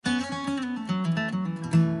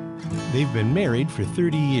They've been married for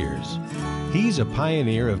 30 years. He's a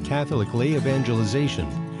pioneer of Catholic lay evangelization,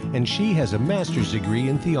 and she has a master's degree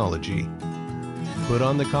in theology. Put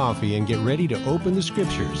on the coffee and get ready to open the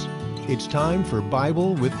scriptures. It's time for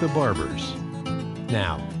Bible with the Barbers.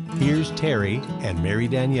 Now, here's Terry and Mary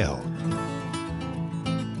Danielle.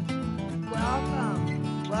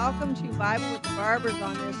 Welcome to Bible with the Barbers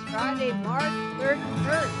on this Friday, March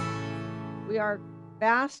 31st. We are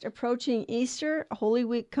fast approaching Easter. Holy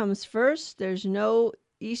Week comes first. There's no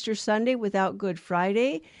Easter Sunday without Good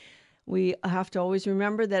Friday. We have to always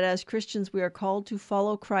remember that as Christians, we are called to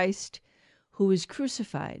follow Christ, who is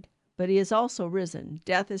crucified, but he is also risen.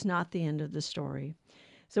 Death is not the end of the story.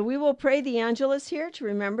 So we will pray the Angelus here to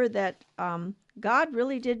remember that God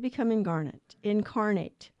really did become incarnate.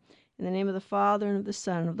 In the name of the Father, and of the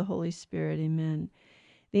Son, and of the Holy Spirit, amen.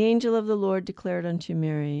 The angel of the Lord declared unto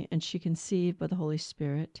Mary, and she conceived by the Holy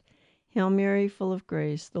Spirit. Hail Mary, full of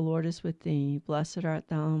grace, the Lord is with thee. Blessed art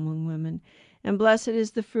thou among women, and blessed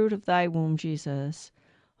is the fruit of thy womb, Jesus.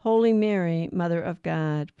 Holy Mary, Mother of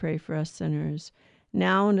God, pray for us sinners,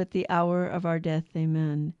 now and at the hour of our death,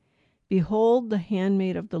 amen. Behold the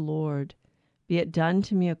handmaid of the Lord. Be it done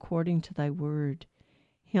to me according to thy word.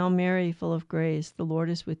 Hail Mary, full of grace, the Lord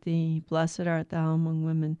is with thee. Blessed art thou among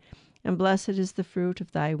women, and blessed is the fruit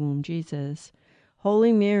of thy womb, Jesus.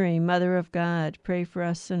 Holy Mary, Mother of God, pray for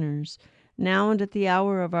us sinners, now and at the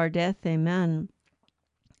hour of our death, amen.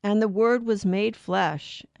 And the Word was made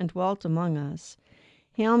flesh, and dwelt among us.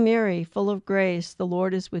 Hail Mary, full of grace, the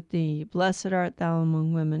Lord is with thee. Blessed art thou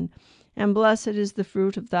among women, and blessed is the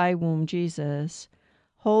fruit of thy womb, Jesus.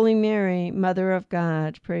 Holy Mary, Mother of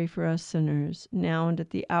God, pray for us sinners, now and at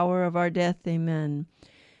the hour of our death, amen.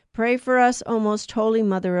 Pray for us, O most holy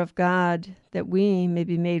Mother of God, that we may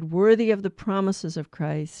be made worthy of the promises of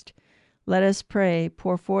Christ. Let us pray.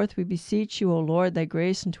 Pour forth, we beseech you, O Lord, thy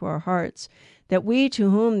grace into our hearts, that we, to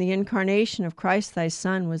whom the incarnation of Christ thy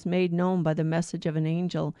Son was made known by the message of an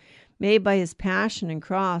angel, may by his passion and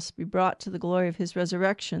cross be brought to the glory of his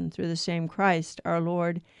resurrection through the same Christ our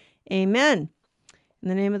Lord. Amen. In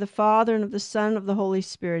the name of the Father, and of the Son, and of the Holy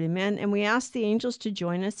Spirit, amen. And we ask the angels to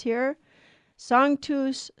join us here.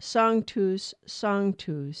 Sanctus, Sanctus,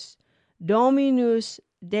 Sanctus, Dominus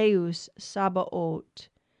Deus Sabaoth,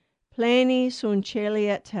 pleni sunt caeli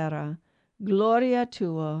et terra, gloria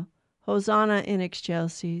tua, Hosanna in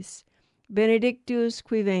excelsis, benedictus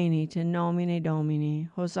qui venit in nomine Domini,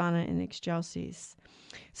 Hosanna in excelsis.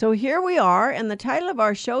 So here we are, and the title of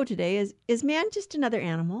our show today is Man Just Another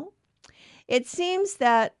Animal? It seems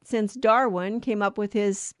that since Darwin came up with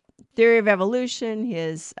his theory of evolution,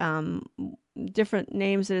 his different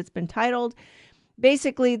names that it's been titled,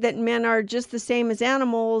 basically that men are just the same as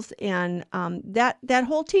animals, and that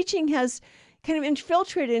whole teaching has kind of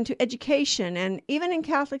infiltrated into education and even in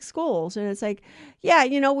Catholic schools. And it's like, yeah,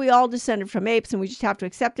 we all descended from apes and we just have to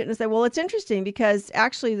accept it. And it's like, well, it's interesting because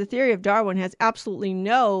actually the theory of Darwin has absolutely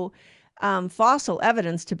no fossil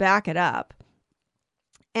evidence to back it up.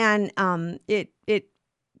 And the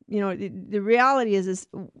reality is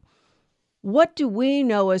what do we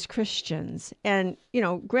know as Christians? And,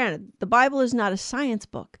 granted, the Bible is not a science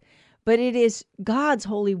book, but it is God's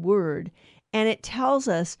holy word. And it tells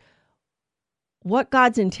us what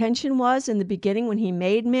God's intention was in the beginning when he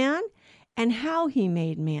made man and how he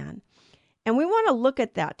made man. And we want to look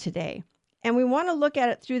at that today. And we want to look at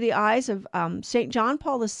it through the eyes of St. John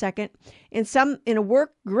Paul II in a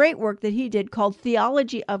great work that he did called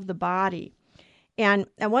Theology of the Body. And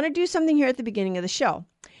I want to do something here at the beginning of the show.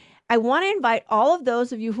 I want to invite all of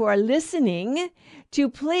those of you who are listening to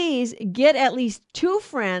please get at least 2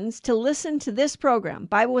 friends to listen to this program,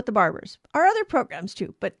 Bible with the Barbers. Our other programs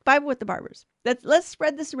too, but Bible with the Barbers. Let's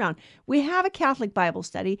spread this around. We have a Catholic Bible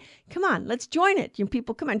study. Come on, let's join it.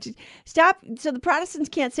 People, come on. Stop. So the Protestants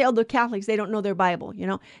can't say, oh, the Catholics, they don't know their Bible.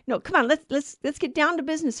 No, come on. Let's get down to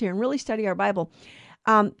business here and really study our Bible.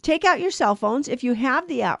 Take out your cell phones if you have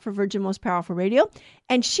the app for Virgin Most Powerful Radio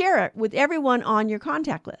and share it with everyone on your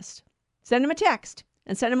contact list. Send them a text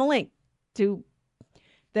and send them a link to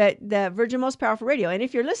the Virgin Most Powerful Radio. And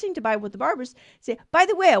if you're listening to Bible with the Barbers, say, by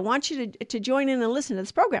the way, I want you to join in and listen to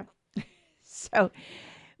this program.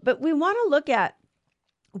 But we want to look at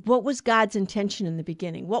what was God's intention in the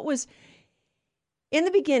beginning. What was in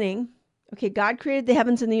the beginning? Okay, God created the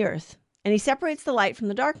heavens and the earth, and he separates the light from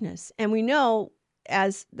the darkness. And we know,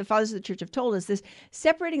 as the fathers of the church have told us, this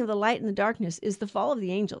separating of the light and the darkness is the fall of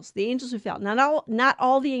the angels who fell. Not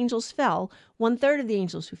all the angels fell. 1/3 of the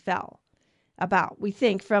angels who fell. We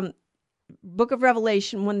think from book of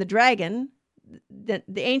Revelation, when the dragon, the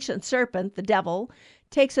ancient serpent, the devil,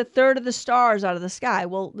 takes 1/3 of the stars out of the sky.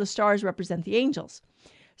 Well, the stars represent the angels.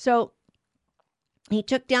 So He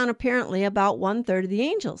took down apparently about 1/3 of the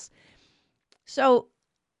angels. So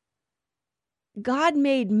God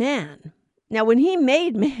made man. Now, when he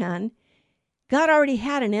made man, God already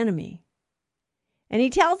had an enemy. And he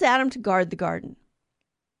tells Adam to guard the garden.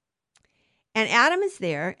 And Adam is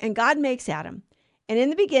there, and God makes Adam. And in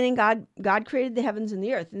the beginning, God created the heavens and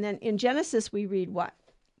the earth. And then in Genesis, we read what?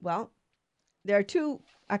 Well, there are two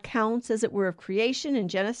accounts, as it were, of creation in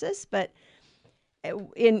Genesis. But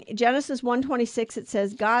in Genesis 1:26, it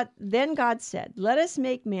says, Then God said, let us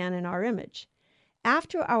make man in our image.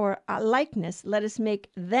 After our likeness, let us make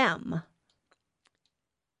them.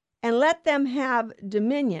 And let them have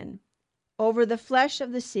dominion over the flesh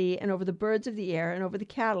of the sea, and over the birds of the air, and over the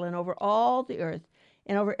cattle, and over all the earth,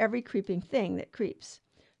 and over every creeping thing that creeps.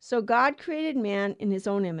 So God created man in his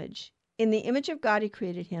own image. In the image of God he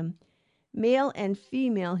created him. Male and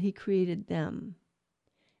female he created them.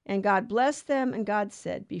 And God blessed them, and God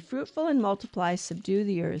said, be fruitful and multiply, subdue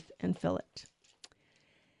the earth, and fill it.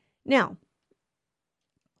 Now,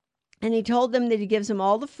 and he told them that he gives them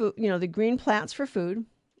all the food, the green plants for food.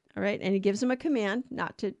 All right. And he gives them a command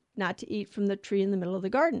not to eat from the tree in the middle of the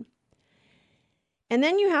garden. And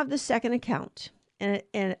then you have the second account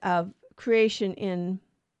of creation in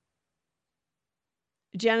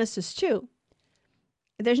Genesis 2.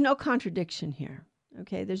 There's no contradiction here.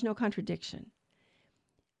 Okay. There's no contradiction.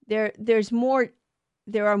 There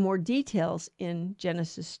are more details in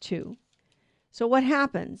Genesis 2. So what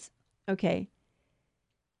happens? Okay.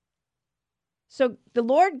 So the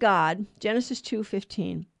Lord God, Genesis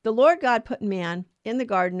 2:15, the Lord God put man in the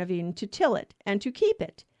Garden of Eden to till it and to keep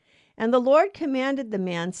it. And the Lord commanded the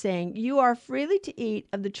man, saying, you are freely to eat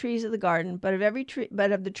of the trees of the garden, but of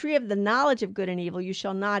the tree of the knowledge of good and evil you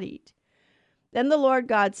shall not eat. Then the Lord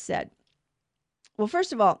God said, well,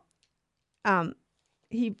 first of all,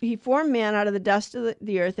 he formed man out of the dust of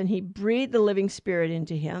the earth, and he breathed the living spirit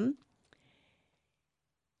into him.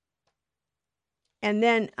 And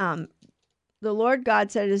then the Lord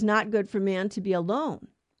God said, it is not good for man to be alone.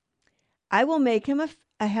 I will make him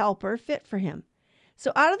a helper fit for him.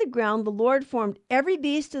 So out of the ground the Lord formed every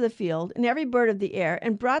beast of the field and every bird of the air,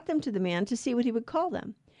 and brought them to the man to see what he would call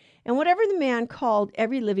them. And whatever the man called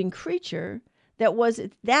every living creature, that was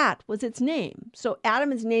its name. So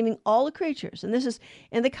Adam is naming all the creatures. And this is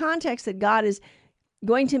in the context that God is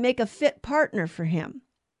going to make a fit partner for him.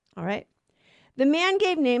 All right. The man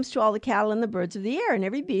gave names to all the cattle and the birds of the air and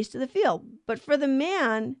every beast of the field. But for the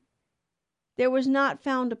man, there was not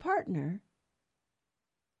found a partner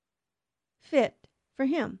fit for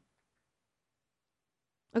him.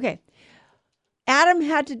 Okay. Adam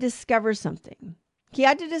had to discover something. He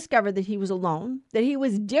had to discover that he was alone, that he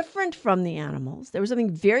was different from the animals. There was something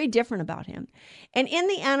very different about him. And in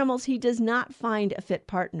the animals, he does not find a fit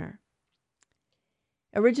partner.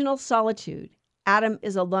 Original solitude. Adam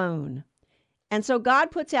is alone. And so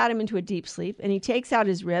God puts Adam into a deep sleep, and he takes out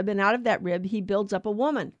his rib, and out of that rib, he builds up a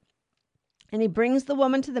woman. And he brings the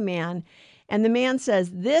woman to the man, and the man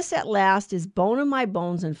says, this at last is bone of my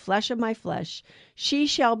bones and flesh of my flesh. She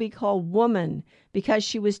shall be called woman, because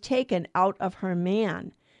she was taken out of her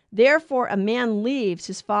man. Therefore a man leaves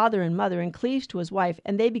his father and mother and cleaves to his wife,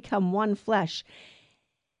 and they become one flesh.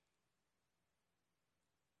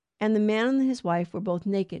 And the man and his wife were both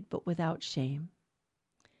naked, but without shame.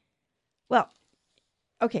 Well,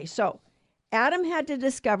 okay, so Adam had to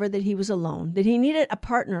discover that he was alone, that he needed a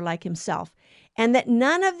partner like himself, and that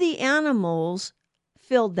none of the animals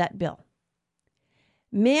filled that bill.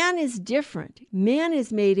 Man is different. Man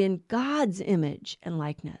is made in God's image and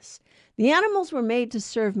likeness. The animals were made to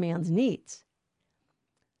serve man's needs.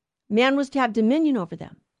 Man was to have dominion over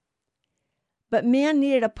them. But man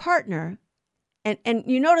needed a partner. And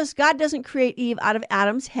you notice God doesn't create Eve out of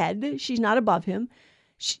Adam's head. She's not above him.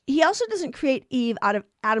 He also doesn't create Eve out of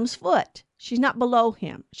Adam's foot. She's not below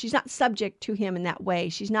him. She's not subject to him in that way.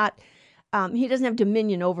 She's not, he doesn't have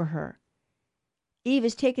dominion over her. Eve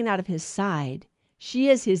is taken out of his side. She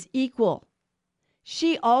is his equal.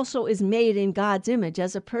 She also is made in God's image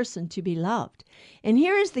as a person to be loved. And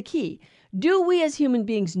here is the key. Do we as human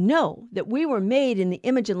beings know that we were made in the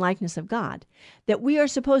image and likeness of God? That we are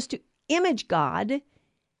supposed to image God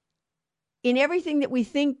in everything that we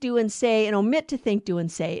think, do, and say, and omit to think, do,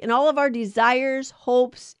 and say, in all of our desires,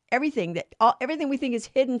 hopes, everything we think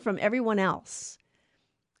is hidden from everyone else.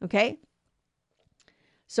 Okay?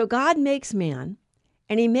 So God makes man,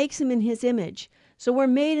 and he makes him in his image. So we're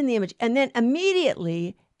made in the image. And then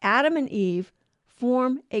immediately, Adam and Eve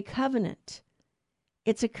form a covenant.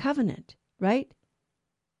 It's a covenant, right?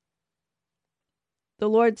 The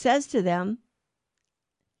Lord says to them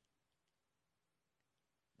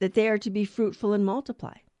that they are to be fruitful and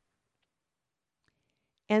multiply.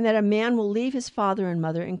 and that a man will leave his father and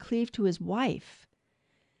mother and cleave to his wife.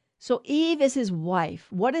 So Eve is his wife.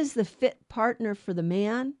 What is the fit partner for the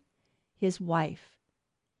man? His wife.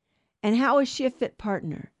 And how is she a fit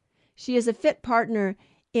partner? She is a fit partner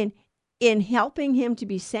in helping him to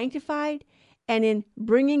be sanctified and in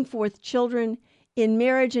bringing forth children in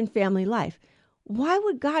marriage and family life. Why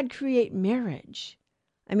would God create marriage?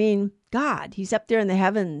 I mean, God, he's up there in the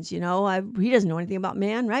heavens, he doesn't know anything about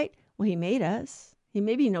man, right? Well, he made us.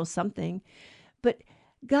 Maybe he knows something. But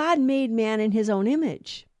God made man in his own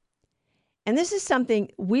image. And this is something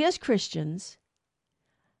we as Christians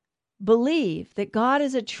believe, that God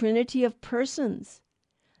is a trinity of persons.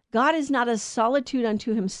 God is not a solitude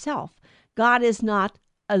unto himself. God is not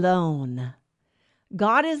alone.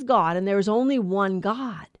 God is God, and there is only one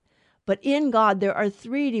God. But in God, there are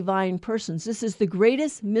three divine persons. This is the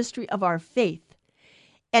greatest mystery of our faith.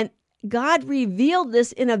 And God revealed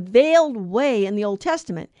this in a veiled way in the Old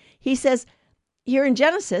Testament. He says, here in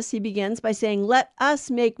Genesis, he begins by saying, let us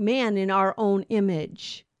make man in our own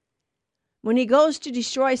image. When he goes to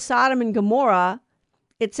destroy Sodom and Gomorrah,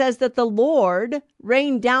 it says that the Lord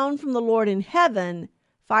rained down from the Lord in heaven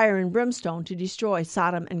fire and brimstone to destroy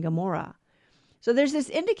Sodom and Gomorrah. So there's this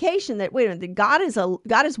indication that, wait a minute, God is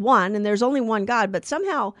one, and there's only one God, but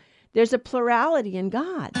somehow there's a plurality in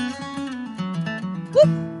God. Whoop.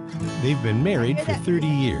 They've been married for 30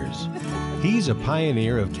 years. He's a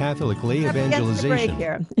pioneer of Catholic lay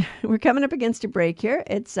evangelization. We're coming up against a break here.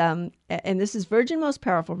 It's and this is Virgin Most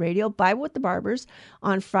Powerful Radio, Bible with the Barbers,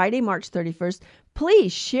 on Friday, March 31st.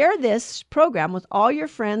 Please share this program with all your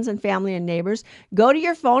friends and family and neighbors. Go to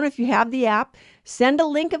your phone if you have the app. Send a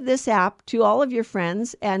link of this app to all of your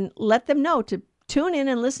friends and let them know to tune in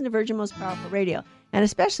and listen to Virgin Most Powerful Radio, and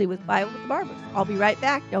especially with Bible with the Barbers. I'll be right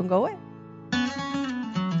back. Don't go away.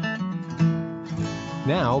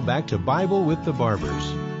 Now, back to Bible with the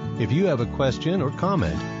Barbers. If you have a question or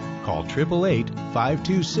comment, call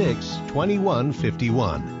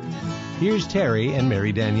 888-526-2151. Here's Terry and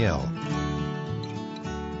Mary Danielle.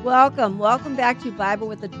 Welcome back to Bible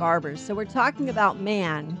with the Barbers. So we're talking about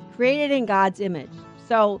man, created in God's image.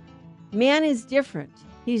 So man is different.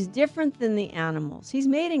 He's different than the animals. He's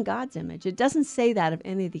made in God's image. It doesn't say that of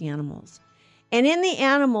any of the animals. And in the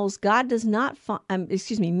animals, God does not,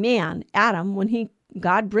 man, Adam, when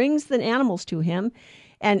God brings the animals to him,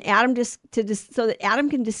 and Adam so that Adam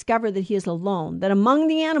can discover that he is alone, that among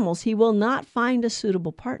the animals he will not find a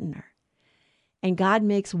suitable partner. And God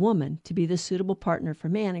makes woman to be the suitable partner for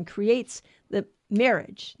man and creates the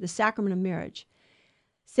marriage, the sacrament of marriage.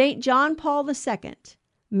 St. John Paul II,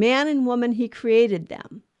 man and woman, he created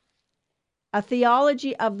them. A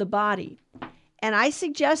theology of the body. And I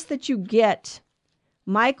suggest that you get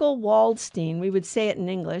Michael Waldstein. We would say it in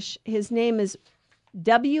English. His name is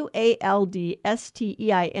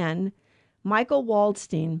Waldstein, Michael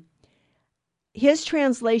Waldstein. His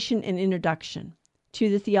translation and introduction to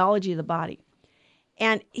the theology of the body.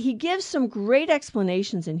 And he gives some great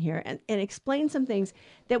explanations in here and explains some things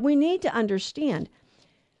that we need to understand.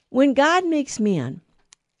 When God makes man,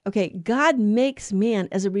 God makes man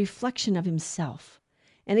as a reflection of himself.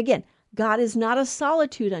 And again, God is not a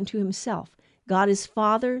solitude unto himself. God is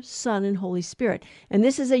Father, Son, and Holy Spirit. And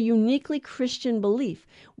this is a uniquely Christian belief.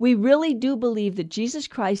 We really do believe that Jesus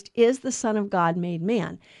Christ is the Son of God made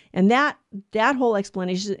man. And that whole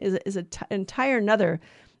explanation is an entire another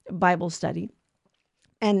Bible study.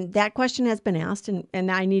 And that question has been asked,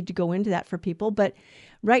 and I need to go into that for people. But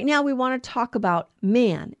right now we want to talk about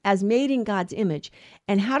man as made in God's image,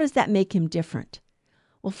 and how does that make him different?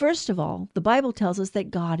 Well, first of all, the Bible tells us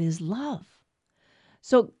that God is love.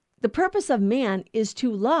 So the purpose of man is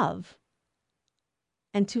to love,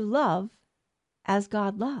 and to love as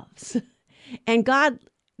God loves. And God,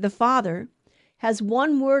 the Father, has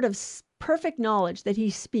one word of perfect knowledge that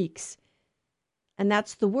he speaks, and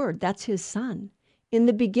that's the Word. That's his Son. In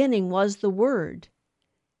the beginning was the Word.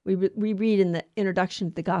 We read in the introduction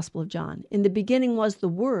to the Gospel of John. In the beginning was the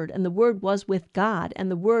Word, and the Word was with God, and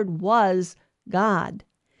the Word was God.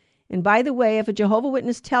 And by the way, if a Jehovah's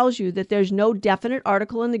Witness tells you that there's no definite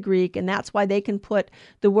article in the Greek, and that's why they can put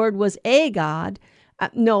the word was a God,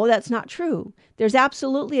 no, that's not true. There's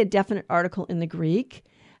absolutely a definite article in the Greek.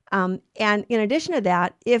 And in addition to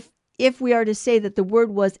that, if we are to say that the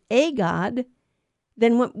word was a God,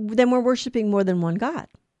 then we're worshiping more than one God.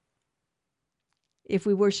 If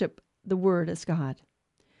we worship the Word as God.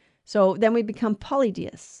 So then we become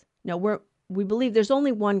polydeists. No, we believe there's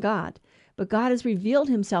only one God, but God has revealed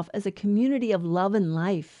himself as a community of love and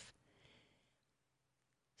life.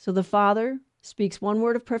 So the Father speaks one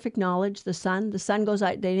word of perfect knowledge, the Son goes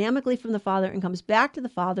out dynamically from the Father and comes back to the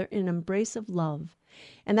Father in an embrace of love.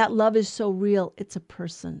 And that love is so real, it's a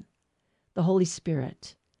person, the Holy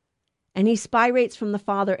Spirit. And he spirates from the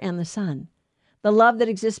Father and the Son, the love that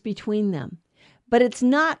exists between them. But it's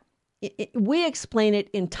not, we explain it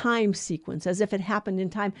in time sequence, as if it happened in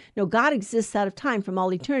time. No, God exists out of time from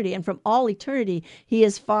all eternity. And from all eternity, he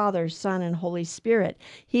is Father, Son, and Holy Spirit.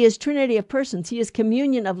 He is Trinity of persons. He is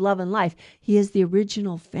communion of love and life. He is the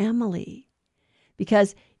original family.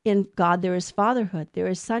 Because in God there is fatherhood, there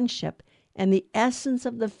is sonship, and the essence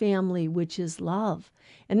of the family, which is love.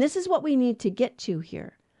 And this is what we need to get to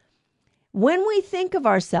here. When we think of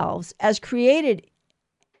ourselves as created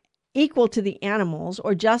equal to the animals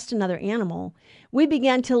or just another animal, we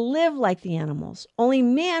begin to live like the animals. Only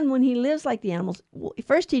man, when he lives like the animals,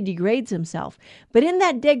 first he degrades himself. But in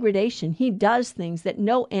that degradation, he does things that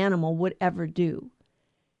no animal would ever do.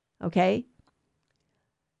 Okay?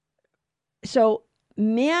 So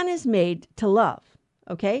man is made to love.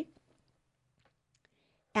 Okay?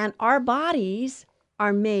 And our bodies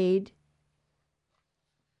are made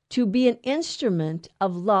to be an instrument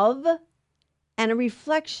of love and a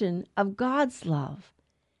reflection of God's love.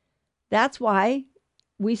 That's why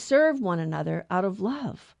we serve one another out of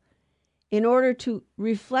love, in order to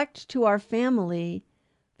reflect to our family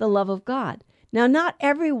the love of God. Now, not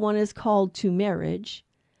everyone is called to marriage,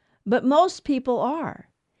 but most people are.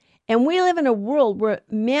 And we live in a world where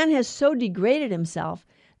man has so degraded himself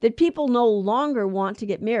that people no longer want to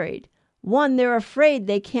get married. One, they're afraid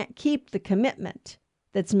they can't keep the commitment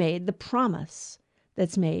that's made, the promise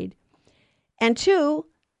that's made. And two,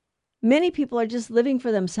 many people are just living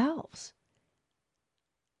for themselves.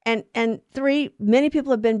 And three, many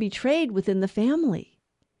people have been betrayed within the family.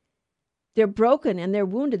 They're broken and they're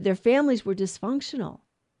wounded. Their families were dysfunctional.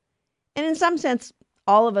 And in some sense,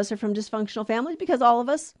 all of us are from dysfunctional families because all of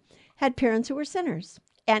us had parents who were sinners.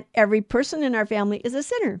 And every person in our family is a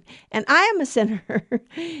sinner. And I am a sinner.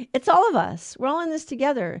 It's all of us. We're all in this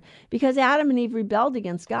together because Adam and Eve rebelled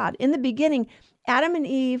against God. In the beginning, Adam and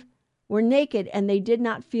Eve were naked and they did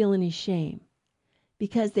not feel any shame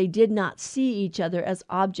because they did not see each other as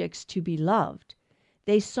objects to be loved.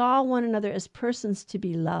 They saw one another as persons to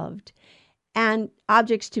be loved and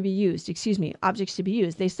objects to be used.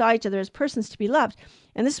 They saw each other as persons to be loved.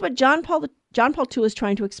 And this is what John Paul II is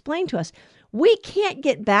trying to explain to us. We can't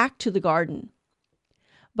get back to the garden,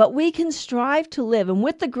 but we can strive to live. And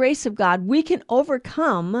with the grace of God, we can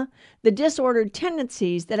overcome the disordered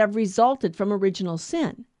tendencies that have resulted from original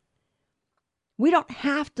sin. We don't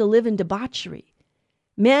have to live in debauchery.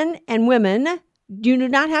 Men and women, you do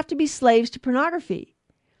not have to be slaves to pornography.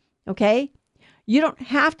 Okay? You don't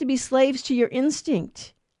have to be slaves to your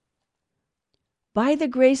instinct. By the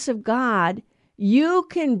grace of God, you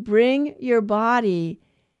can bring your body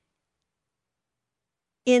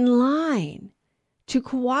in line to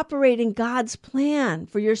cooperate in God's plan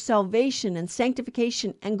for your salvation and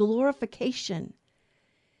sanctification and glorification.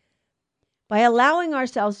 By allowing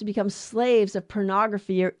ourselves to become slaves of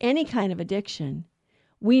pornography or any kind of addiction,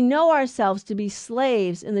 we know ourselves to be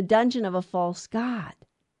slaves in the dungeon of a false god.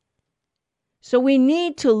 So we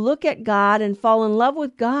need to look at God and fall in love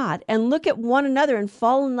with God and look at one another and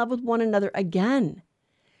fall in love with one another again.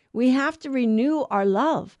 We have to renew our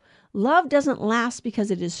love. Love doesn't last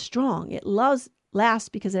because it is strong. It lasts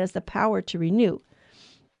because it has the power to renew.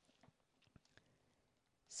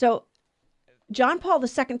 So John Paul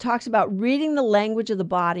II talks about reading the language of the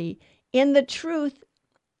body in the truth,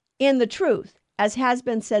 as has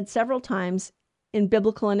been said several times in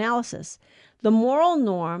biblical analysis. The moral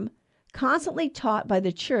norm constantly taught by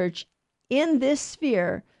the church in this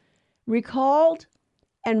sphere, recalled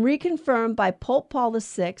and reconfirmed by Pope Paul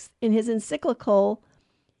VI in his encyclical,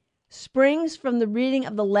 springs from the reading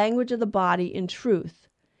of the language of the body in truth.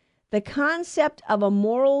 The concept of a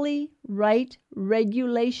morally right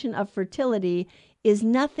regulation of fertility is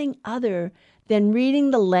nothing other than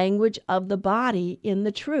reading the language of the body in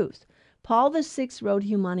the truth. Paul VI wrote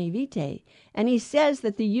Humanae Vitae, and he says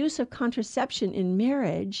that the use of contraception in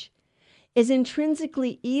marriage is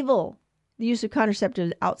intrinsically evil. The use of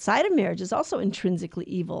contraceptives outside of marriage is also intrinsically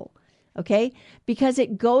evil, okay? Because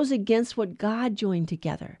it goes against what God joined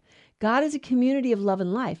together. God is a community of love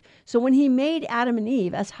and life. So when he made Adam and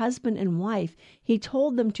Eve as husband and wife, he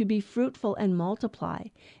told them to be fruitful and multiply.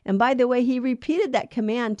 And by the way, he repeated that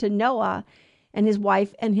command to Noah and his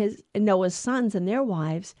wife and Noah's sons and their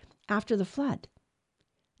wives after the flood.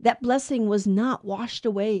 That blessing was not washed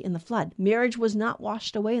away in the flood. Marriage was not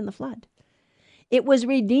washed away in the flood. It was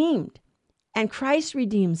redeemed, and Christ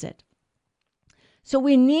redeems it. So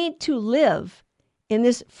we need to live in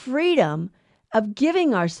this freedom of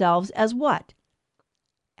giving ourselves as what?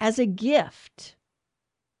 As a gift.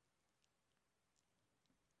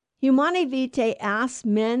 Humanae Vitae asks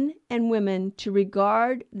men and women to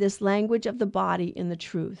regard this language of the body in the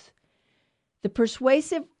truth. The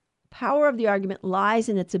persuasive power of the argument lies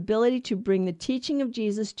in its ability to bring the teaching of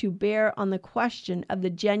Jesus to bear on the question of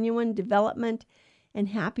the genuine development and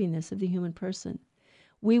happiness of the human person.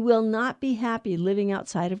 We will not be happy living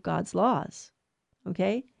outside of God's laws.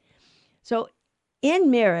 Okay? So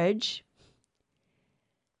in marriage,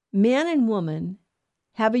 man and woman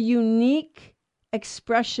have a unique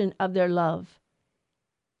expression of their love.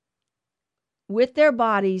 With their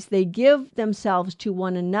bodies, they give themselves to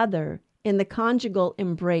one another in the conjugal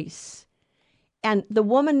embrace. And the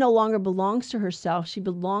woman no longer belongs to herself, she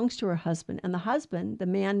belongs to her husband. And the husband, the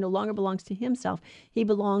man, no longer belongs to himself, he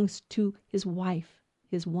belongs to his wife,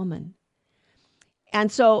 his woman.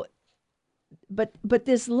 And so, but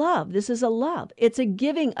this love, this is a love. It's a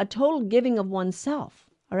giving, a total giving of oneself,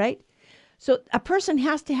 all right? So a person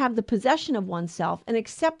has to have the possession of oneself and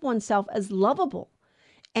accept oneself as lovable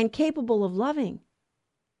and capable of loving.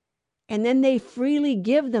 And then they freely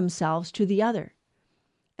give themselves to the other.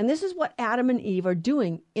 And this is what Adam and Eve are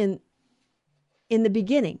doing in the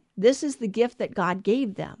beginning. This is the gift that God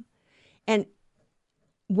gave them. And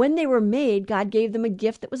when they were made, God gave them a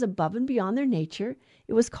gift that was above and beyond their nature.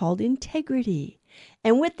 It was called integrity.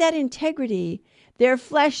 And with that integrity, their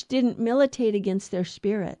flesh didn't militate against their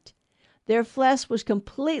spirit. Their flesh was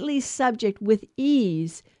completely subject with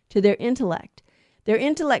ease to their intellect. Their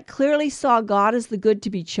intellect clearly saw God as the good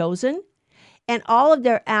to be chosen, and all of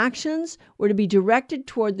their actions were to be directed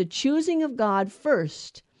toward the choosing of God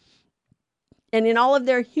first. And in all of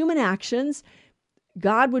their human actions,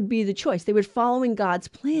 God would be the choice. They were following God's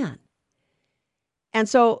plan. And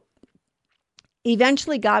so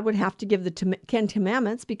eventually God would have to give the Ten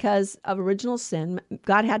Commandments because of original sin.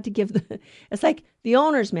 God had to give it's like the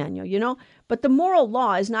owner's manual, you know? But the moral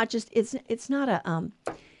law is not just, it's not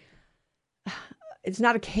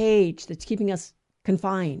a cage that's keeping us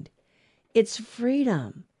confined. It's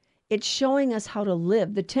freedom. It's showing us how to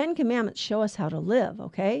live. The 10 Commandments show us how to live,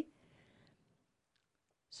 okay?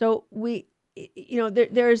 So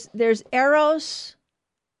there's eros,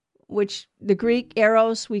 which the Greek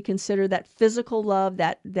eros, we consider that physical love,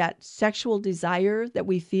 that sexual desire that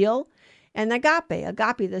we feel, and agape,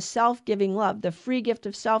 the self-giving love, the free gift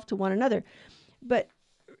of self to one another. But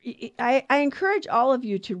I encourage all of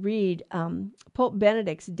you to read Pope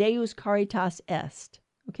Benedict's Deus Caritas Est,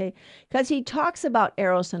 okay? Because he talks about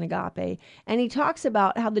eros and agape, and he talks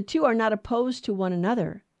about how the two are not opposed to one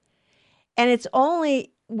another. And it's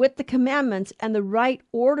only with the commandments and the right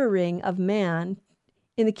ordering of man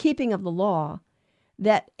in the keeping of the law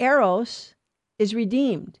that eros is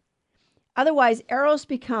redeemed. Otherwise, eros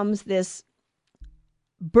becomes this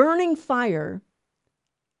burning fire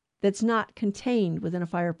that's not contained within a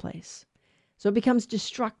fireplace. So it becomes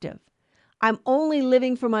destructive. I'm only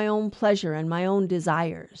living for my own pleasure and my own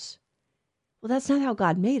desires. Well, that's not how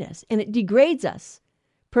God made us. And it degrades us.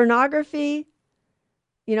 Pornography,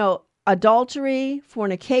 adultery,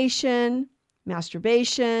 fornication,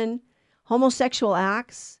 masturbation, homosexual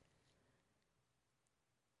acts,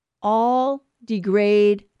 all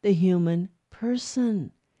degrade the human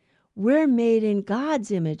person. We're made in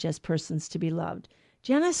God's image as persons to be loved.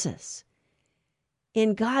 Genesis.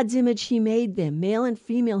 In God's image, he made them. Male and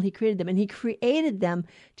female, he created them. And he created them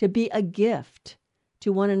to be a gift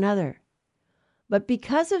to one another. But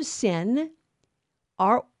because of sin,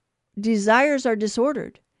 our desires are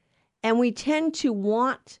disordered. And we tend to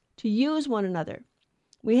want to use one another.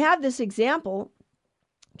 We have this example,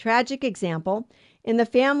 tragic example, in the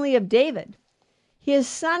family of David. His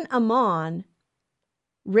son Amnon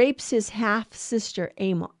rapes his half-sister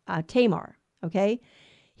Tamar. Okay,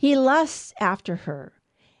 he lusts after her,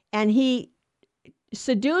 and he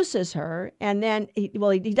seduces her, and then he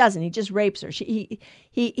doesn't. He just rapes her.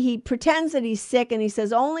 He pretends that he's sick, and he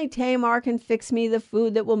says only Tamar can fix me the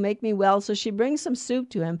food that will make me well. So she brings some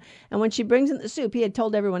soup to him, and when she brings him the soup, he had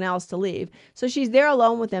told everyone else to leave. So she's there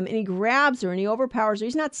alone with him, and he grabs her and he overpowers her.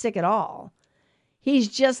 He's not sick at all. He's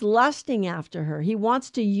just lusting after her. He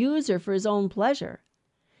wants to use her for his own pleasure,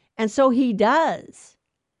 and so he does.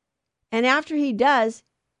 And after he does,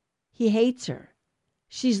 he hates her.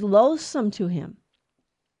 She's loathsome to him.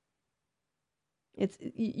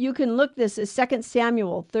 You can look this as 2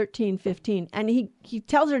 Samuel 13:15, and he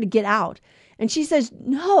tells her to get out. And she says,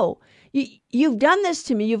 no, you've done this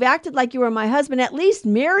to me. You've acted like you were my husband. At least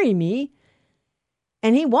marry me.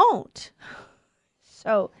 And he won't.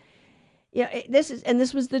 So,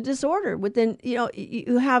 this was the disorder within,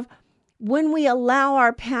 you have, when we allow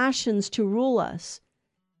our passions to rule us,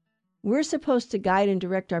 we're supposed to guide and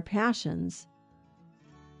direct our passions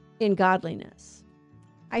in godliness.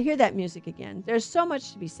 I hear that music again. There's so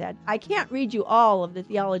much to be said. I can't read you all of the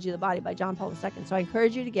Theology of the Body by John Paul II, so I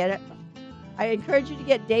encourage you to get it. I encourage you to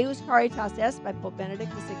get Deus Caritas Est by Pope Benedict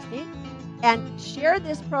XVI, and share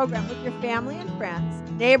this program with your family and friends,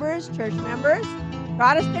 neighbors, church members,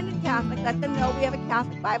 Protestant and Catholic. Let them know we have a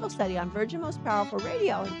Catholic Bible study on Virgin Most Powerful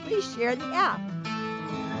Radio, and please share the app.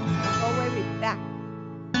 Go away, we'll be back.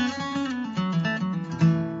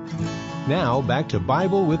 Now back to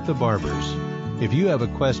Bible with the Barbers. If you have a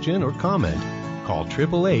question or comment, call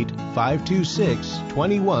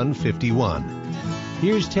 888-526-2151.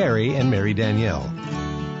 Here's Terry and Mary Danielle.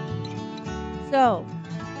 So,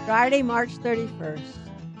 Friday, March 31st,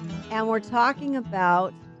 and we're talking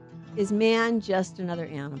about, is man just another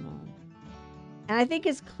animal? And I think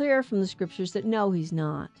it's clear from the scriptures that no, he's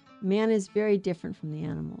not. Man is very different from the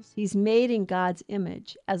animals. He's made in God's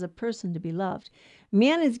image as a person to be loved.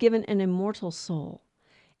 Man is given an immortal soul.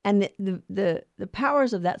 And the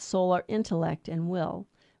powers of that soul are intellect and will.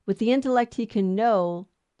 With the intellect, he can know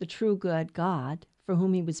the true good, God, for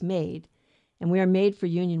whom he was made, and we are made for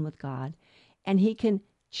union with God. And he can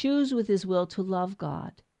choose with his will to love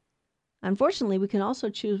God. Unfortunately, we can also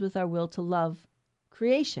choose with our will to love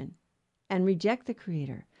creation and reject the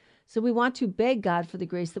Creator. So we want to beg God for the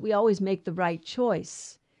grace that we always make the right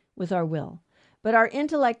choice with our will. But our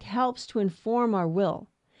intellect helps to inform our will.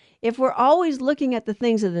 If we're always looking at the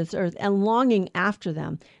things of this earth and longing after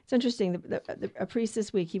them, it's interesting. A priest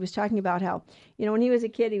this week, he was talking about how, when he was a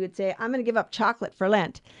kid, he would say, I'm going to give up chocolate for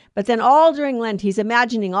Lent. But then all during Lent, he's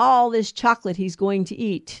imagining all this chocolate he's going to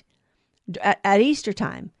eat at Easter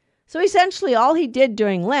time. So essentially, all he did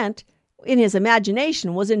during Lent in his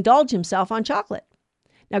imagination was indulge himself on chocolate.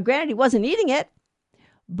 Now, granted, he wasn't eating it,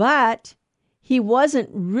 but he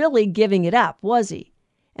wasn't really giving it up, was he?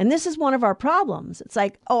 And this is one of our problems. It's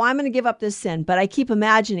like, I'm going to give up this sin, but I keep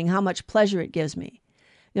imagining how much pleasure it gives me.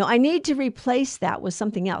 I need to replace that with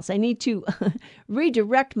something else. I need to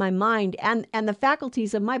redirect my mind and the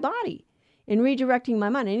faculties of my body. In redirecting my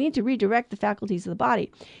mind, I need to redirect the faculties of the body.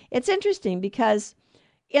 It's interesting because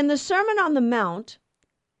in the Sermon on the Mount,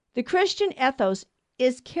 the Christian ethos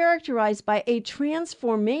is characterized by a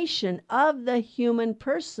transformation of the human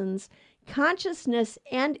person's consciousness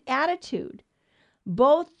and attitude,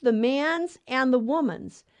 both the man's and the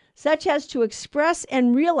woman's, such as to express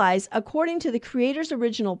and realize, according to the Creator's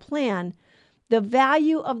original plan, the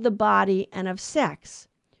value of the body and of sex.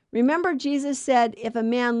 Remember, Jesus said, if a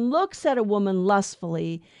man looks at a woman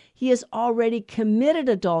lustfully, he has already committed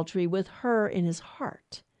adultery with her in his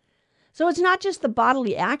heart. So it's not just the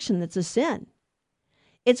bodily action that's a sin.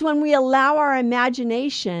 It's when we allow our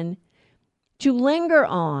imagination to linger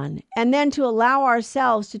on, and then to allow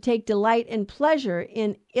ourselves to take delight and pleasure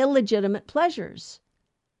in illegitimate pleasures.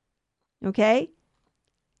 Okay?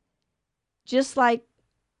 Just like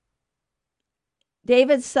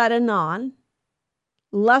David's son Amnon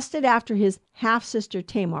lusted after his half-sister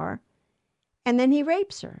Tamar, and then he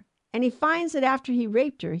rapes her. And he finds that after he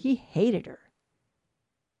raped her, he hated her.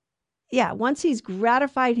 Yeah, once he's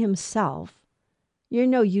gratified himself, you're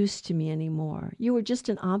no use to me anymore. You were just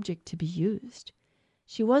an object to be used.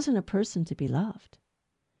 She wasn't a person to be loved.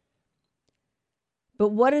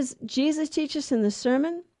 But what does Jesus teach us in the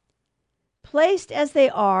sermon? Placed as they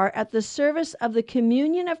are at the service of the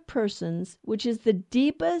communion of persons, which is the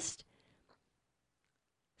deepest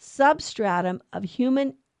substratum of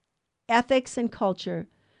human ethics and culture.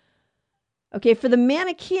 Okay, for the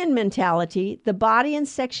Manichaean mentality, the body and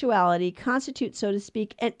sexuality constitute, so to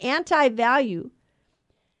speak, an anti-value.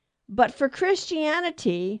 But for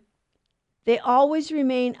Christianity, they always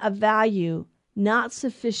remain a value not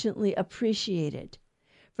sufficiently appreciated.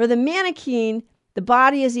 For the Manichaean, the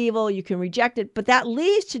body is evil, you can reject it, but that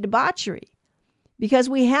leads to debauchery because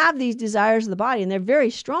we have these desires of the body and they're very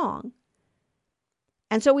strong.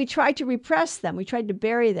 And so we try to repress them, we try to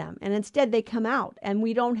bury them, and instead they come out and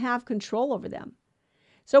we don't have control over them.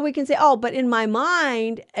 So we can say, but in my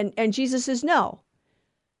mind, and Jesus says, no.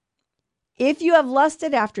 If you have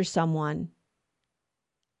lusted after someone,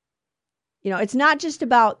 it's not just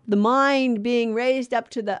about the mind being raised up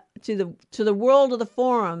to the world of the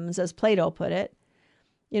forums, as Plato put it,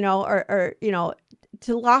 or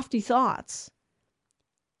to lofty thoughts.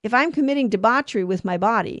 If I'm committing debauchery with my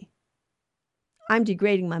body, I'm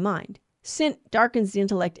degrading my mind. Sin darkens the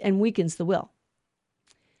intellect and weakens the will.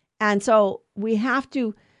 And so we have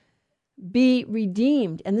to be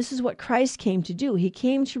redeemed. And this is what Christ came to do. He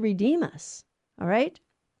came to redeem us. All right?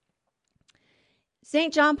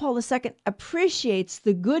 St. John Paul II appreciates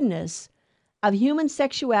the goodness of human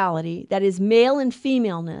sexuality, that is male and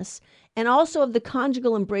femaleness, and also of the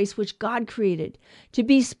conjugal embrace which God created to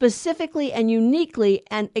be specifically and uniquely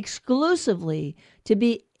and exclusively to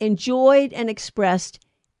be enjoyed and expressed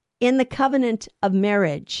in the covenant of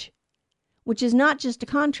marriage, which is not just a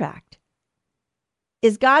contract.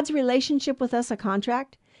 Is God's relationship with us a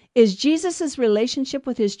contract? Is Jesus' relationship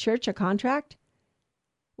with his church a contract?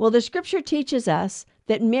 Well, the scripture teaches us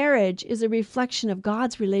that marriage is a reflection of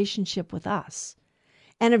God's relationship with us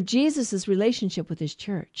and of Jesus' relationship with his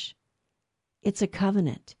church. It's a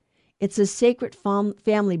covenant. It's a sacred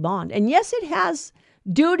family bond. And yes, it has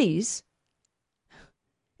duties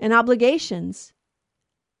and obligations,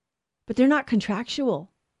 but they're not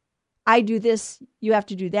contractual. I do this, you have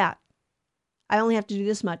to do that. I only have to do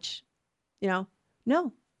this much, No.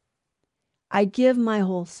 I give my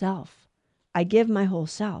whole self. I give my whole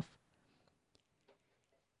self.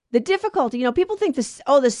 The difficulty, people think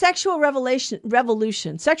the sexual revolution,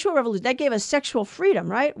 that gave us sexual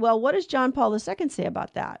freedom, right? Well, what does John Paul II say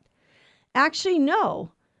about that? Actually,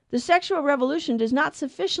 no. The sexual revolution does not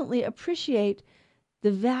sufficiently appreciate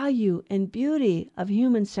the value and beauty of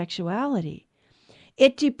human sexuality.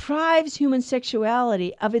 It deprives human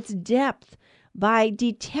sexuality of its depth by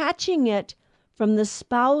detaching it from the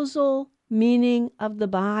spousal meaning of the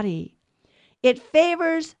body. It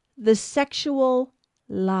favors the sexual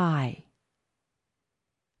lie.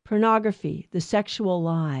 Pornography, the sexual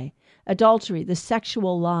lie. Adultery, the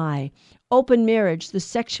sexual lie. Open marriage, the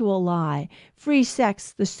sexual lie. Free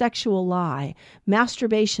sex, the sexual lie.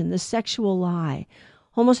 Masturbation, the sexual lie.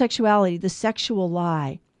 Homosexuality, the sexual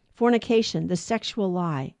lie. Fornication, the sexual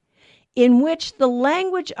lie. In which the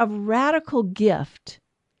language of radical gift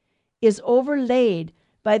is overlaid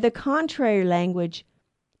by the contrary language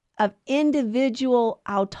of individual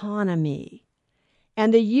autonomy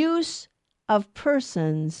and the use of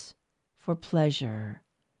persons for pleasure.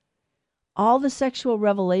 All the sexual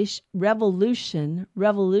revolution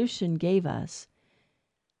gave us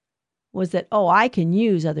was that, I can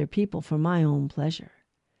use other people for my own pleasure.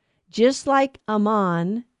 Just like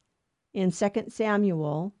Ammon in 2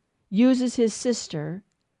 Samuel uses his sister,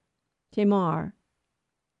 Tamar.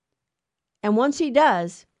 And once he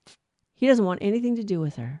does, he doesn't want anything to do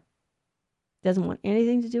with her. Doesn't want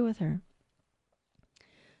anything to do with her.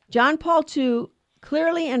 John Paul II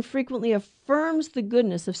clearly and frequently affirms the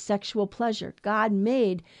goodness of sexual pleasure. God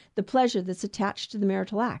made the pleasure that's attached to the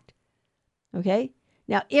marital act. Okay?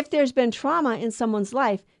 Now, if there's been trauma in someone's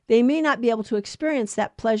life, they may not be able to experience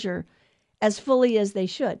that pleasure as fully as they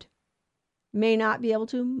should. May not be able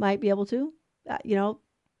to, might be able to.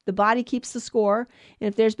 The body keeps the score. And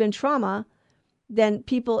if there's been trauma, then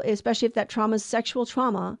people, especially if that trauma is sexual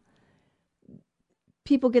trauma,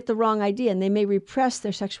 people get the wrong idea and they may repress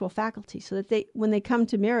their sexual faculty so that when they come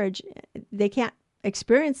to marriage, they can't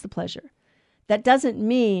experience the pleasure. That doesn't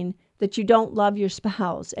mean that you don't love your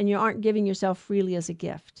spouse and you aren't giving yourself freely as a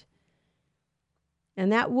gift.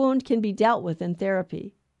 And that wound can be dealt with in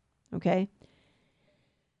therapy. Okay?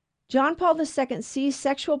 John Paul II sees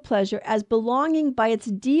sexual pleasure as belonging by its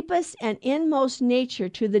deepest and inmost nature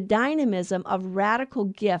to the dynamism of radical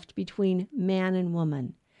gift between man and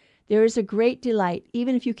woman. There is a great delight,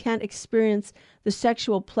 even if you can't experience the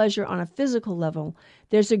sexual pleasure on a physical level,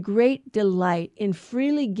 there's a great delight in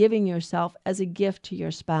freely giving yourself as a gift to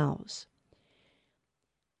your spouse.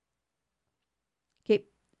 Okay,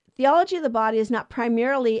 theology of the body is not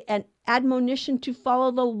primarily an admonition to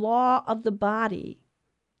follow the law of the body,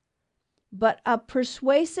 but a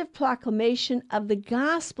persuasive proclamation of the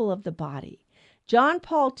gospel of the body. John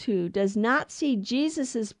Paul II does not see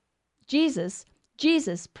Jesus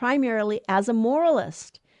primarily as a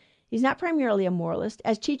moralist. He's not primarily a moralist,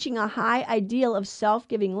 as teaching a high ideal of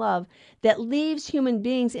self-giving love that leaves human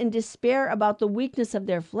beings in despair about the weakness of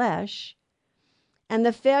their flesh and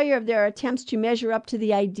the failure of their attempts to measure up to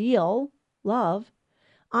the ideal, love.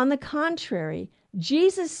 On the contrary,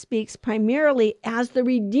 Jesus speaks primarily as the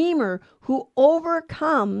Redeemer who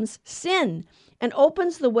overcomes sin and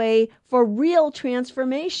opens the way for real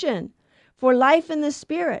transformation, for life in the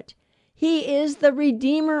Spirit. He is the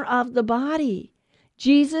Redeemer of the body.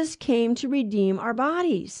 Jesus came to redeem our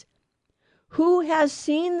bodies. Who has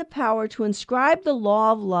seen the power to inscribe the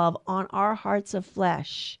law of love on our hearts of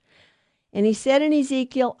flesh? And he said in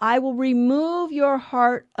Ezekiel, I will remove your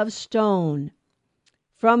heart of stone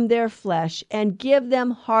from their flesh and give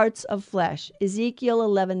them hearts of flesh. Ezekiel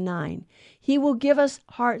 11:9. He will give us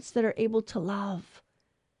hearts that are able to love.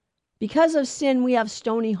 Because of sin, we have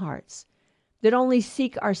stony hearts that only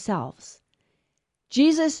seek ourselves.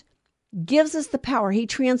 Jesus gives us the power. He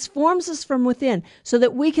transforms us from within so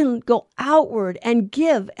that we can go outward and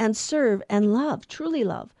give and serve and love, truly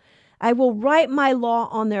love. I will write my law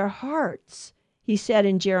on their hearts, he said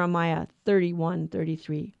in Jeremiah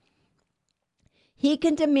 31:33. He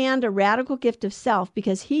can demand a radical gift of self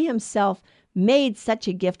because he himself made such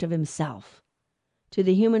a gift of himself to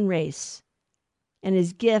the human race, and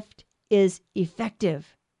his gift is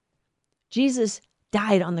effective. Jesus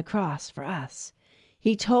died on the cross for us.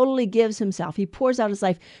 He totally gives himself. He pours out his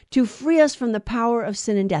life to free us from the power of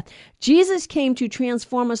sin and death. Jesus came to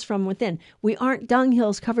transform us from within. We aren't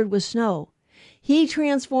dunghills covered with snow. He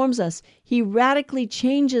transforms us. He radically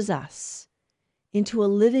changes us into a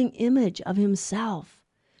living image of himself,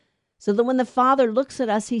 so that when the Father looks at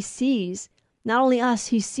us, he sees not only us,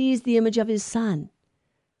 he sees the image of his Son.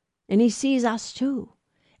 And he sees us too.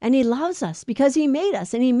 And he loves us because he made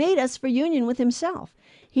us, and he made us for union with himself.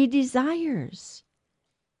 He desires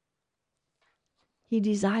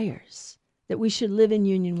that we should live in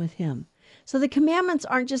union with him. So the commandments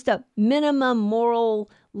aren't just a minimum moral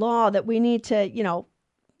law that we need to,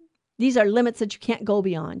 these are limits that you can't go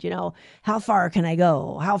beyond. How far can I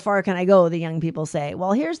go? How far can I go? The young people say.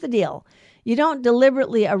 Well, here's the deal. You don't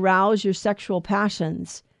deliberately arouse your sexual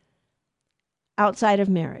passions outside of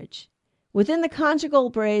marriage. Within the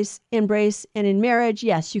conjugal embrace and in marriage,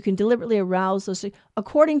 yes, you can deliberately arouse those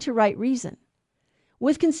according to right reason,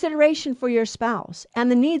 with consideration for your spouse and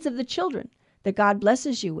the needs of the children that God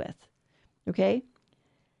blesses you with. Okay?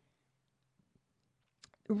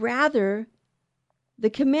 Rather, the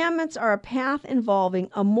commandments are a path involving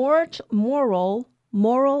a moral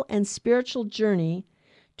and spiritual journey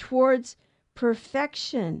towards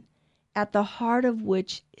perfection, at the heart of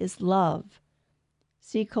which is love.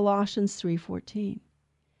 See Colossians 3:14.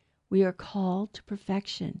 We are called to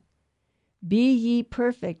perfection. Be ye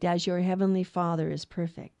perfect as your heavenly Father is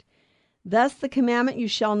perfect. Thus the commandment, you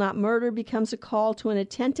shall not murder, becomes a call to an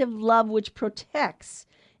attentive love which protects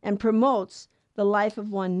and promotes the life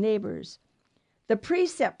of one's neighbors. The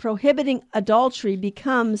precept prohibiting adultery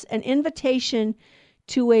becomes an invitation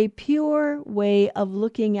to a pure way of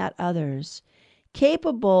looking at others,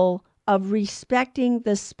 capable of respecting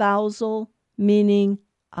the spousal meaning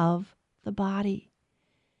of the body.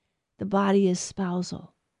 The body is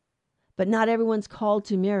spousal, but not everyone's called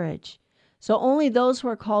to marriage. So only those who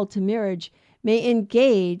are called to marriage may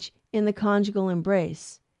engage in the conjugal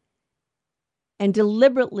embrace and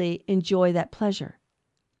deliberately enjoy that pleasure.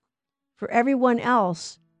 For everyone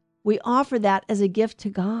else, we offer that as a gift to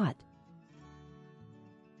God.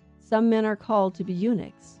 Some men are called to be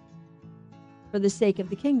eunuchs for the sake of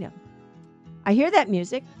the kingdom. I hear that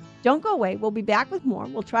music. Don't go away. We'll be back with more.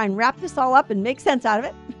 We'll try and wrap this all up and make sense out of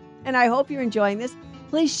it. And I hope you're enjoying this.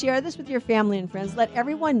 Please share this with your family and friends. Let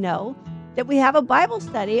everyone know that we have a Bible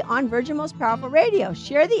study on Virgin Most Powerful Radio.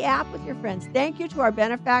 Share the app with your friends. Thank you to our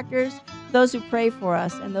benefactors, those who pray for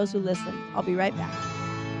us, and those who listen. I'll be right back.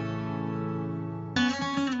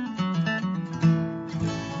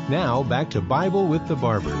 Now, back to Bible with the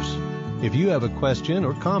Barbers. If you have a question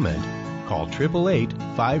or comment, call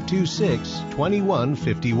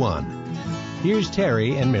 888-526-2151. Here's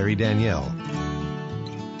Terry and Mary Danielle.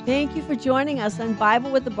 Thank you for joining us on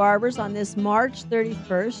Bible with the Barbers on this March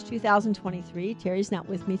 31st, 2023. Terry's not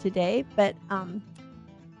with me today, but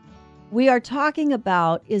we are talking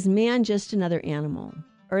about, is man just another animal?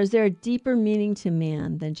 Or is there a deeper meaning to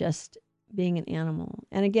man than just being an animal?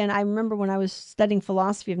 And again, I remember when I was studying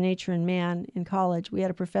philosophy of nature and man in college, we had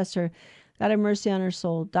a professor, God have mercy on her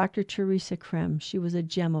soul, Dr. Teresa Krem. She was a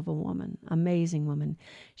gem of a woman, amazing woman.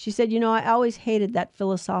 She said, I always hated that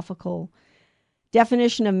philosophical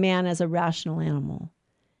definition of man as a rational animal.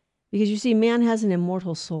 Because you see, man has an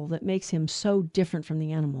immortal soul that makes him so different from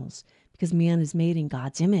the animals, because man is made in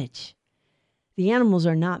God's image. The animals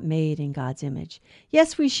are not made in God's image.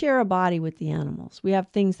 Yes, we share a body with the animals. We have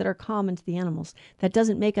things that are common to the animals. That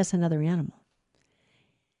doesn't make us another animal.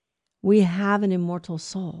 We have an immortal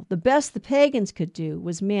soul. The best the pagans could do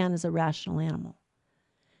was man as a rational animal.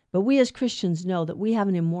 But we as Christians know that we have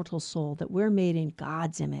an immortal soul, that we're made in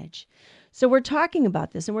God's image. So we're talking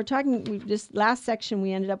about this, and this last section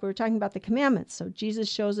we were talking about the commandments. So Jesus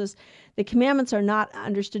shows us the commandments are not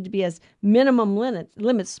understood to be as minimum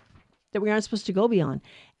limits that we aren't supposed to go beyond.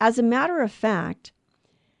 As a matter of fact,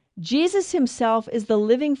 Jesus himself is the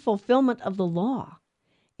living fulfillment of the law,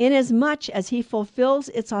 inasmuch as he fulfills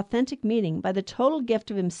its authentic meaning by the total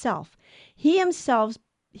gift of himself. He himself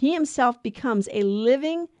becomes a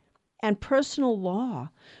living and personal law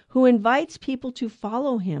who invites people to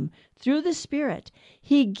follow him through the Spirit.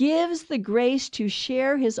 He gives the grace to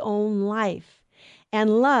share his own life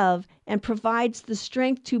and love and provides the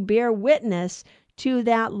strength to bear witness to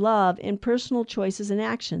that love in personal choices and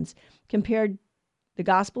actions. Compared the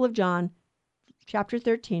Gospel of John, chapter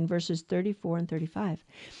 13, verses 34 and 35.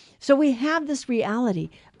 So we have this reality.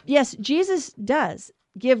 Yes, Jesus does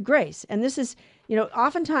give grace. And this is,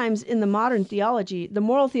 oftentimes in the modern theology, the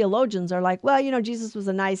moral theologians are like, well, Jesus was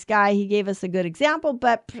a nice guy. He gave us a good example,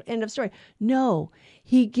 but end of story. No,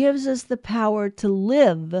 he gives us the power to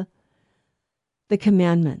live the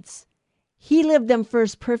commandments. He lived them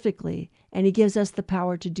first perfectly, and he gives us the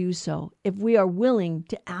power to do so if we are willing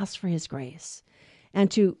to ask for his grace and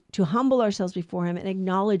to humble ourselves before him and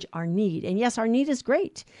acknowledge our need. And yes, our need is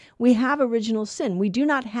great. We have original sin. We do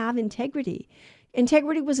not have integrity.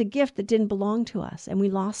 Integrity was a gift that didn't belong to us, and we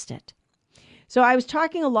lost it. So I was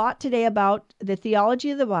talking a lot today about the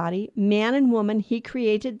theology of the body, man and woman, he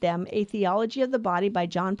created them, A Theology of the Body by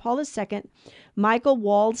John Paul II, Michael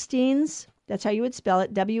Waldstein's, that's how you would spell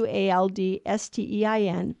it,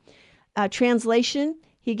 Waldstein. Translation,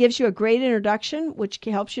 he gives you a great introduction, which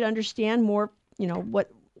helps you to understand more, what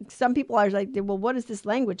some people are like, well, what is this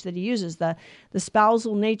language that he uses? The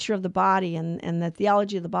spousal nature of the body and the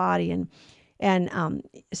theology of the body. And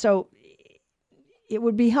so it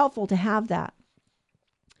would be helpful to have that.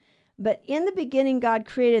 But in the beginning, God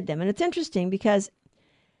created them. And it's interesting because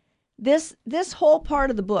this whole part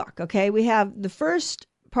of the book, okay, we have the first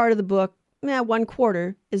part of the book,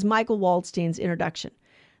 1/4 is Michael Waldstein's introduction.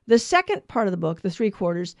 The second part of the book, the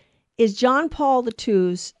 3/4, is John Paul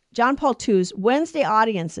II's Wednesday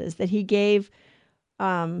audiences that he gave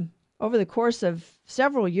over the course of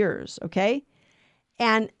several years, okay?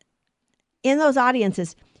 And in those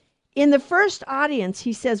audiences, in the first audience,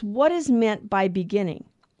 he says, what is meant by beginning?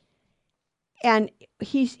 And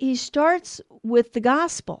he starts with the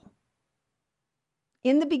gospel.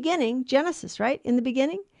 In the beginning, Genesis, right? In the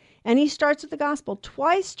beginning. And he starts with the gospel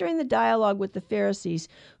twice during the dialogue with the Pharisees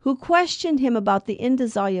who questioned him about the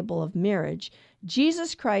indissoluble of marriage.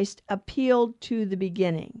 Jesus Christ appealed to the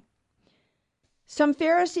beginning. Some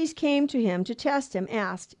Pharisees came to him to test him,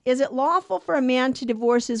 asked, is it lawful for a man to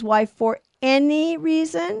divorce his wife for any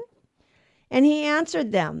reason? And he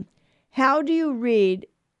answered them, how do you read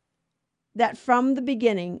that from the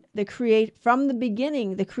beginning, the Creator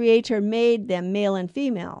made them male and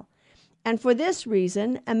female? And for this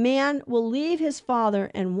reason, a man will leave his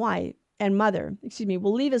father and mother, and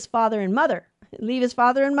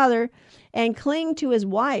cling to his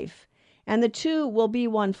wife, and the two will be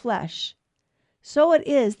one flesh. So it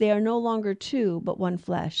is, they are no longer two, but one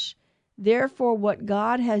flesh. Therefore, what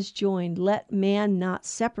God has joined, let man not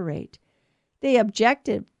separate. They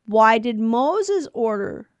objected, why did Moses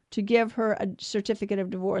order to give her a certificate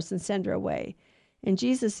of divorce and send her away? And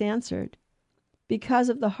Jesus answered, because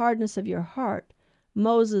of the hardness of your heart,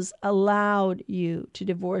 Moses allowed you to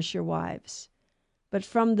divorce your wives. But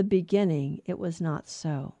from the beginning, it was not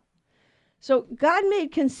so. So God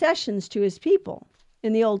made concessions to his people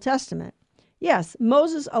in the Old Testament. Yes,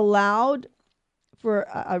 Moses allowed for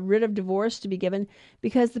a writ of divorce to be given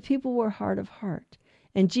because the people were hard of heart,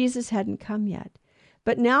 and Jesus hadn't come yet.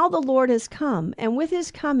 But now the Lord has come, and with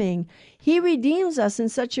his coming, he redeems us in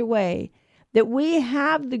such a way that we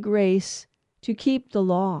have the grace to keep the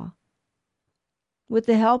law. With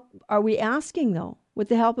the help, are we asking though, with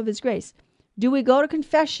the help of his grace? Do we go to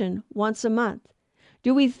confession once a month?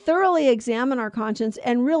 Do we thoroughly examine our conscience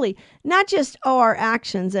and really, not just our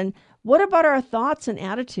actions, and what about our thoughts and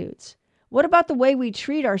attitudes? What about the way we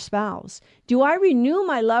treat our spouse? Do I renew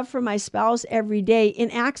my love for my spouse every day in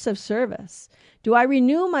acts of service? Do I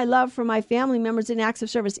renew my love for my family members in acts of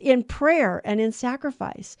service, in prayer and in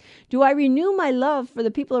sacrifice? Do I renew my love for the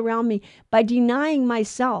people around me by denying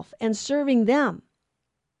myself and serving them?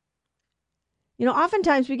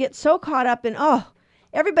 Oftentimes we get so caught up in,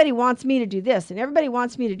 everybody wants me to do this and everybody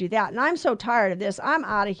wants me to do that. And I'm so tired of this. I'm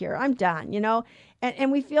out of here. I'm done,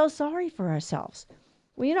 and we feel sorry for ourselves.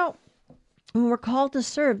 Well, when we're called to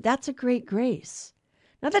serve, that's a great grace.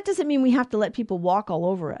 Now, that doesn't mean we have to let people walk all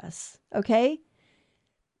over us, okay?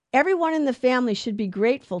 Everyone in the family should be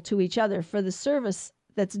grateful to each other for the service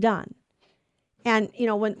that's done. And,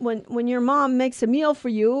 when your mom makes a meal for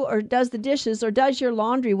you or does the dishes or does your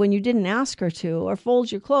laundry when you didn't ask her to, or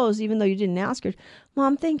folds your clothes even though you didn't ask her,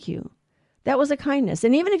 Mom, thank you. That was a kindness.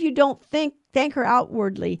 And even if you don't thank her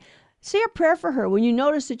outwardly, say a prayer for her when you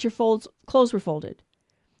notice that your clothes were folded.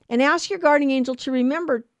 And ask your guardian angel to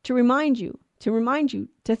remind you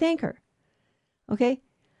to thank her. Okay?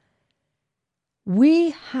 We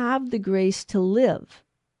have the grace to live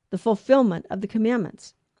the fulfillment of the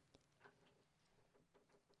commandments.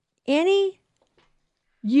 Any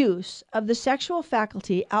use of the sexual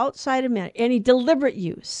faculty outside of marriage, any deliberate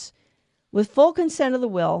use with full consent of the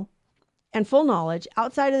will and full knowledge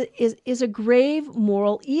outside of it is a grave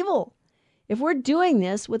moral evil. If we're doing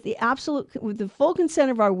this with the full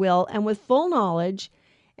consent of our will and with full knowledge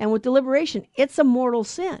and with deliberation, it's a mortal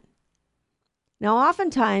sin. Now,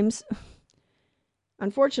 oftentimes,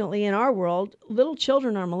 unfortunately, in our world, little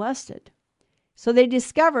children are molested. So they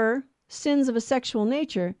discover sins of a sexual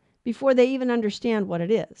nature before they even understand what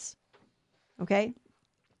it is. Okay?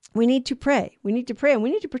 We need to pray. We need to pray, and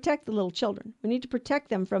we need to protect the little children. We need to protect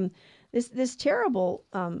them from this terrible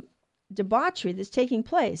debauchery that's taking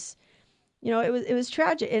place. It was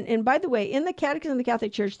tragic. And by the way, in the Catechism of the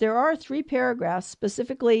Catholic Church, there are 3 paragraphs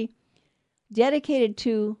specifically dedicated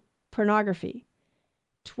to pornography.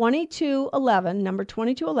 2211, number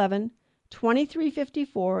 2211,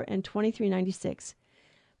 2354, and 2396.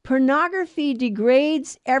 Pornography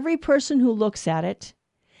degrades every person who looks at it.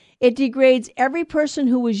 It degrades every person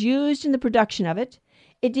who was used in the production of it.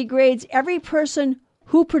 It degrades every person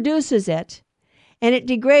who produces it. And it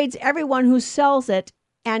degrades everyone who sells it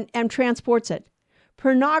and transports it.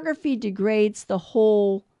 Pornography degrades the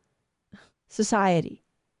whole society.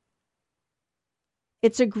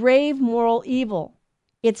 It's a grave moral evil.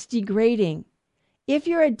 It's degrading. If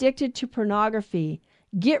you're addicted to pornography,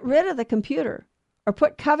 get rid of the computer or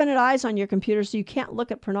put covenant eyes on your computer so you can't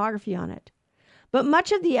look at pornography on it. But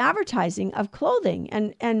much of the advertising of clothing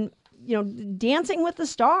and Dancing with the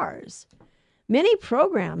Stars, many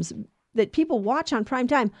programs that people watch on prime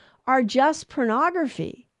time are just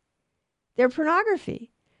pornography. They're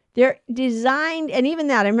pornography. They're designed, and even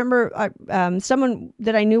that, I remember someone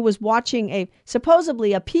that I knew was watching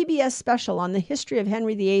supposedly a PBS special on the history of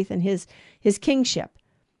Henry VIII and his kingship.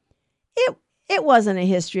 It wasn't a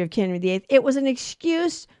history of Henry VIII. It was an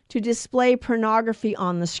excuse to display pornography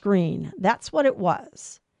on the screen. That's what it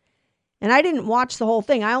was. And I didn't watch the whole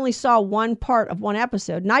thing. I only saw one part of one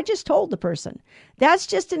episode. And I just told the person, that's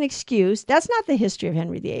just an excuse. That's not the history of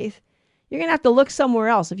Henry VIII. You're going to have to look somewhere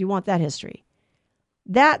else if you want that history.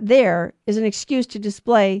 That there is an excuse to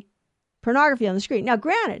display pornography on the screen. Now,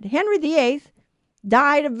 granted, Henry VIII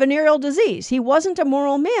died of venereal disease. He wasn't a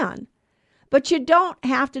moral man. But you don't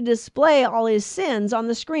have to display all his sins on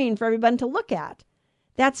the screen for everyone to look at.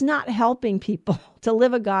 That's not helping people to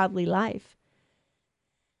live a godly life.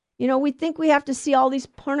 We think we have to see all these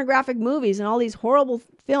pornographic movies and all these horrible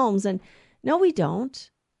films, and no, we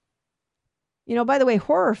don't. By the way,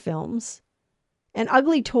 horror films and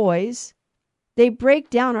ugly toys, they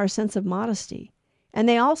break down our sense of modesty, and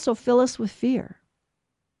they also fill us with fear.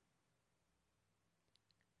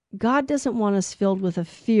 God doesn't want us filled with a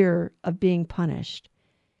fear of being punished.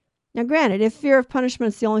 Now, granted, if fear of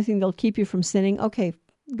punishment is the only thing that'll keep you from sinning, okay,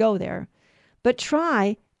 go there. But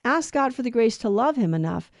ask God for the grace to love him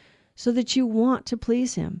enough so that you want to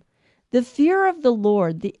please him. The fear of the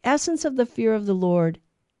Lord, the essence of the fear of the Lord,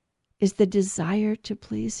 is the desire to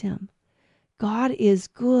please him. God is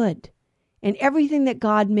good, and everything that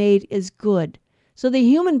God made is good. So the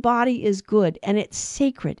human body is good, and it's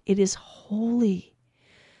sacred. It is holy.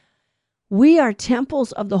 We are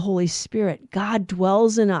temples of the Holy Spirit. God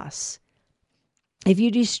dwells in us. If you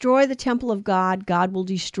destroy the temple of God, God will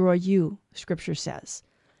destroy you, Scripture says.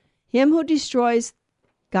 Him who destroys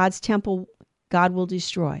God's temple, God will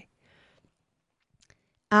destroy.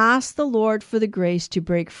 Ask the Lord for the grace to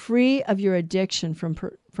break free of your addiction from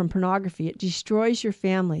pornography. It destroys your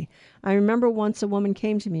family. I remember once a woman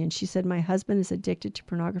came to me and she said, my husband is addicted to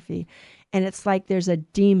pornography, and it's like there's a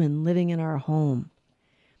demon living in our home.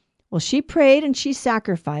 Well, she prayed and she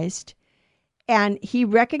sacrificed, and he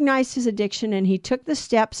recognized his addiction and he took the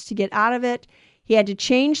steps to get out of it. He had to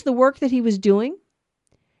change the work that he was doing,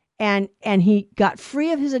 and he got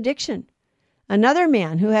free of his addiction. Another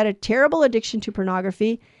man who had a terrible addiction to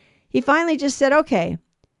pornography, he finally just said, okay,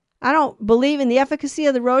 I don't believe in the efficacy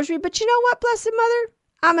of the rosary, but you know what, Blessed Mother?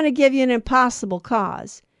 I'm going to give you an impossible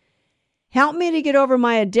cause. Help me to get over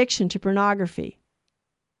my addiction to pornography.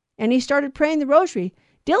 And he started praying the rosary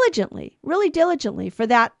diligently, really diligently for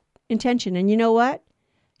that intention. And you know what?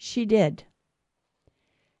 She did.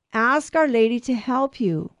 Ask Our Lady to help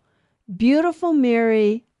you. Beautiful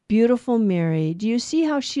Mary, do you see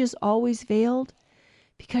how she is always veiled?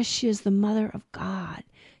 Because she is the Mother of God.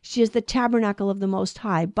 She is the tabernacle of the Most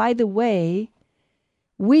High. By the way,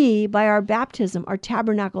 we, by our baptism, are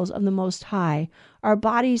tabernacles of the Most High. Our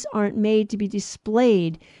bodies aren't made to be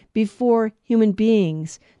displayed before human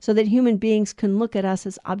beings so that human beings can look at us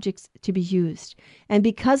as objects to be used. And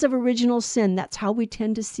because of original sin, that's how we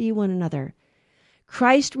tend to see one another.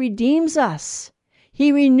 Christ redeems us.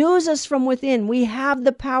 He renews us from within. We have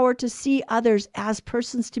the power to see others as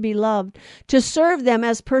persons to be loved, to serve them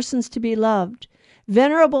as persons to be loved.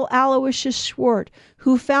 Venerable Aloysius Schwart,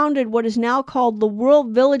 who founded what is now called the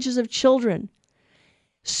World Villages of Children,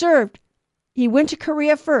 served He went to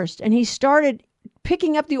Korea first, and he started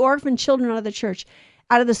picking up the orphan children out of the church,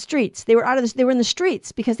 out of the streets. They were in the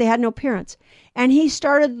streets because they had no parents. And he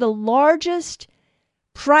started the largest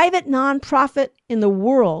private nonprofit in the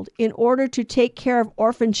world in order to take care of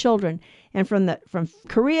orphan children. And from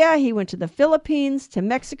Korea, he went to the Philippines, to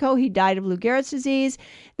Mexico. He died of Lou Gehrig's disease.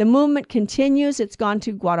 The movement continues. It's gone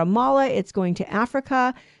to Guatemala. It's going to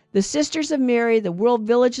Africa. The Sisters of Mary, the World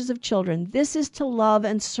Villages of Children. This is to love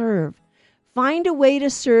and serve. Find a way to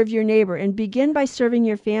serve your neighbor and begin by serving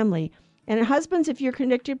your family. And husbands, if you're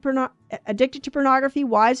addicted to pornography,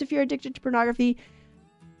 wives, if you're addicted to pornography,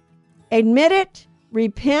 admit it,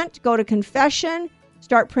 repent, go to confession,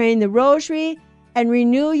 start praying the rosary, and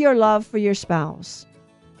renew your love for your spouse.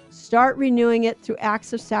 Start renewing it through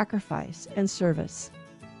acts of sacrifice and service.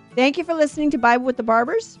 Thank you for listening to Bible with the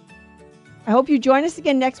Barbers. I hope you join us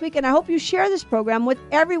again next week, and I hope you share this program with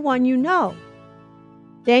everyone you know.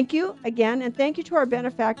 Thank you again, and thank you to our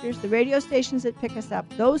benefactors, the radio stations that pick us up,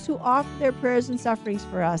 those who offer their prayers and sufferings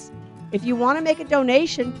for us. If you want to make a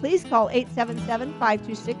donation, please call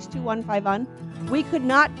 877-526-2151. We could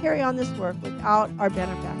not carry on this work without our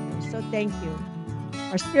benefactors, so thank you.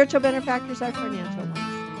 Our spiritual benefactors, our financial ones.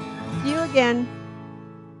 See you again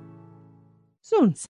soon.